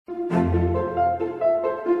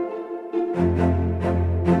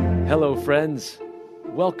Hello, friends.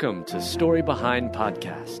 Welcome to Story Behind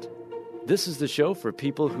Podcast. This is the show for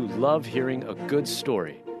people who love hearing a good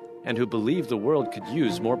story and who believe the world could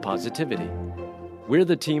use more positivity. We're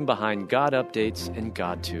the team behind God Updates and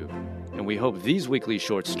GodTube, and we hope these weekly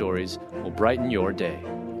short stories will brighten your day.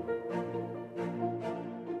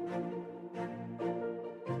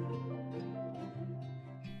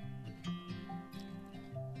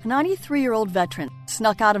 A 93-year-old veteran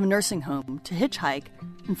snuck out of a nursing home to hitchhike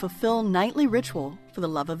and fulfill nightly ritual for the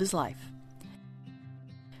love of his life.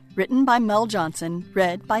 Written by Mel Johnson,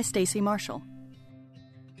 read by Stacy Marshall.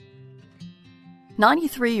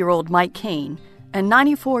 93-year-old Mike Kane and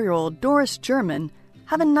 94-year-old Doris German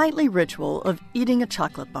have a nightly ritual of eating a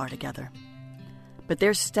chocolate bar together. But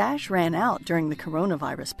their stash ran out during the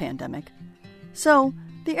coronavirus pandemic. So,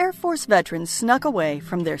 the Air Force veterans snuck away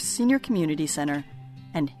from their senior community center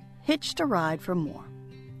and hitched a ride for more.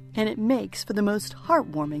 And it makes for the most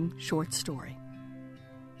heartwarming short story.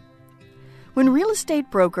 When real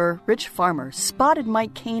estate broker Rich Farmer spotted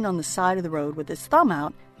Mike Kane on the side of the road with his thumb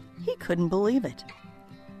out, he couldn't believe it.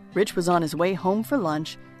 Rich was on his way home for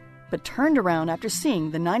lunch, but turned around after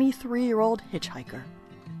seeing the 93-year-old hitchhiker.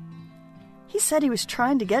 He said he was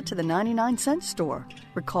trying to get to the 99-cent store,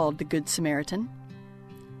 recalled the Good Samaritan.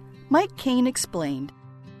 Mike Kane explained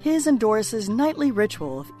his and Doris's nightly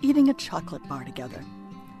ritual of eating a chocolate bar together.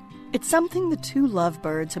 It's something the two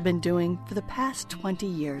lovebirds have been doing for the past 20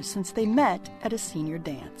 years since they met at a senior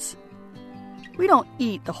dance. We don't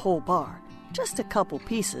eat the whole bar, just a couple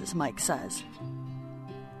pieces, Mike says.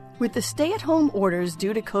 With the stay-at-home orders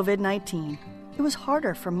due to COVID-19, it was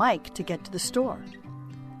harder for Mike to get to the store.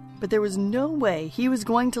 But there was no way he was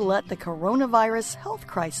going to let the coronavirus health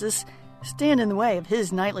crisis stand in the way of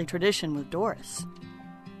his nightly tradition with Doris.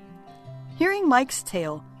 Hearing Mike's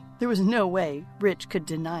tale, there was no way Rich could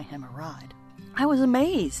deny him a ride. I was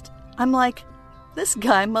amazed. I'm like, this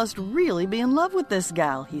guy must really be in love with this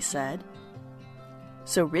gal, he said.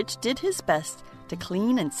 So Rich did his best to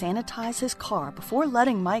clean and sanitize his car before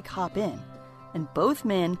letting Mike hop in, and both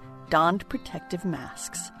men donned protective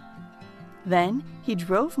masks. Then he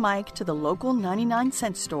drove Mike to the local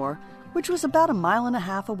 99-cent store, which was about 1.5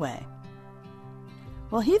 miles away.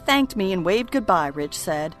 Well, he thanked me and waved goodbye, Rich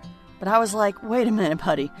said. But I was like, wait a minute,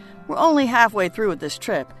 buddy. We're only halfway through with this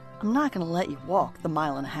trip. I'm not going to let you walk the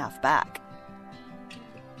 1.5 miles back.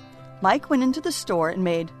 Mike went into the store and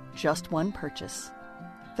made just one purchase,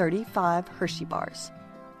 35 Hershey bars.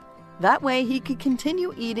 That way he could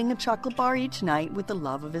continue eating a chocolate bar each night with the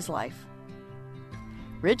love of his life.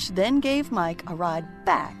 Rich then gave Mike a ride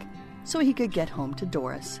back so he could get home to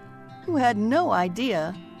Doris, who had no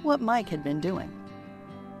idea what Mike had been doing.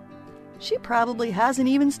 She probably hasn't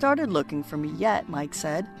even started looking for me yet, Mike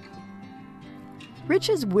said.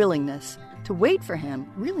 Rich's willingness to wait for him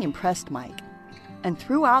really impressed Mike, and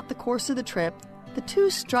throughout the course of the trip, the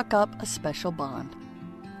two struck up a special bond.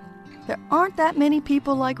 There aren't that many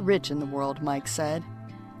people like Rich in the world, Mike said.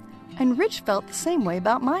 And Rich felt the same way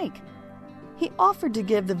about Mike. He offered to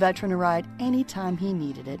give the veteran a ride anytime he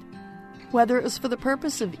needed it, whether it was for the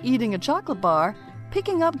purpose of eating a chocolate bar,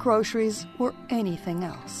 picking up groceries, or anything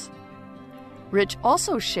else. Rich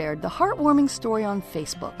also shared the heartwarming story on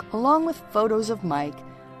Facebook, along with photos of Mike,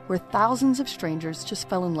 where thousands of strangers just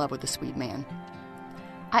fell in love with the sweet man.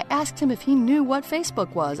 I asked him if he knew what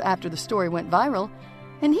Facebook was after the story went viral,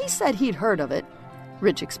 and he said he'd heard of it,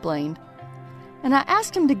 Rich explained. And I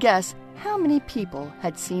asked him to guess how many people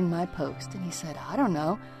had seen my post, and he said, I don't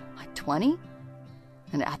know, like 20?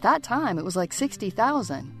 And at that time, it was like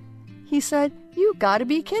 60,000. He said, you gotta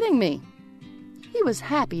be kidding me. He was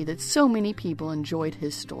happy that so many people enjoyed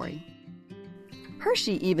his story.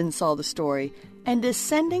 Hershey even saw the story and is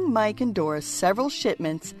sending Mike and Doris several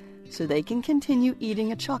shipments so they can continue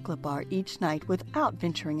eating a chocolate bar each night without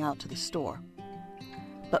venturing out to the store.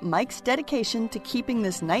 But Mike's dedication to keeping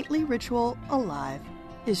this nightly ritual alive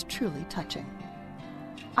is truly touching.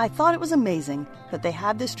 I thought it was amazing that they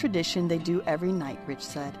have this tradition they do every night, Rich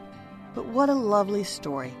said. But what a lovely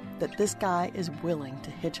story that this guy is willing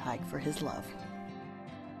to hitchhike for his love.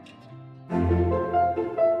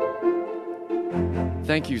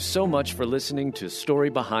 Thank you so much for listening to Story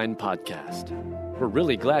Behind Podcast. We're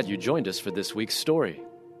really glad you joined us for this week's story.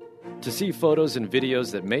 To see photos and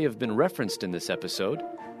videos that may have been referenced in this episode,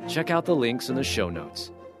 check out the links in the show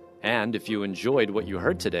notes. And if you enjoyed what you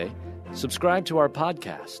heard today, subscribe to our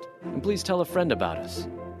podcast, and please tell a friend about us.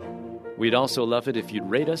 We'd also love it if you'd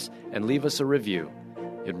rate us and leave us a review.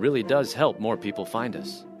 It really does help more people find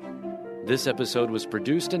us. This episode was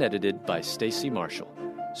produced and edited by Stacy Marshall.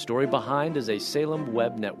 Story Behind is a Salem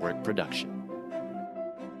Web Network production.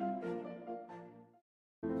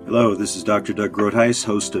 Hello, this is Dr. Doug Groothuis,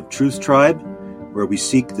 host of Truth Tribe, where we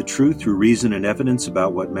seek the truth through reason and evidence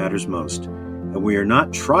about what matters most. And we are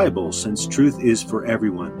not tribal, since truth is for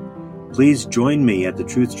everyone. Please join me at the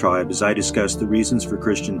Truth Tribe as I discuss the reasons for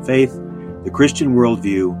Christian faith, the Christian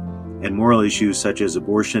worldview, and moral issues such as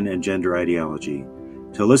abortion and gender ideology.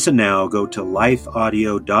 To listen now, go to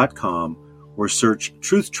lifeaudio.com or search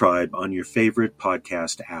Truth Tribe on your favorite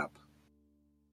podcast app.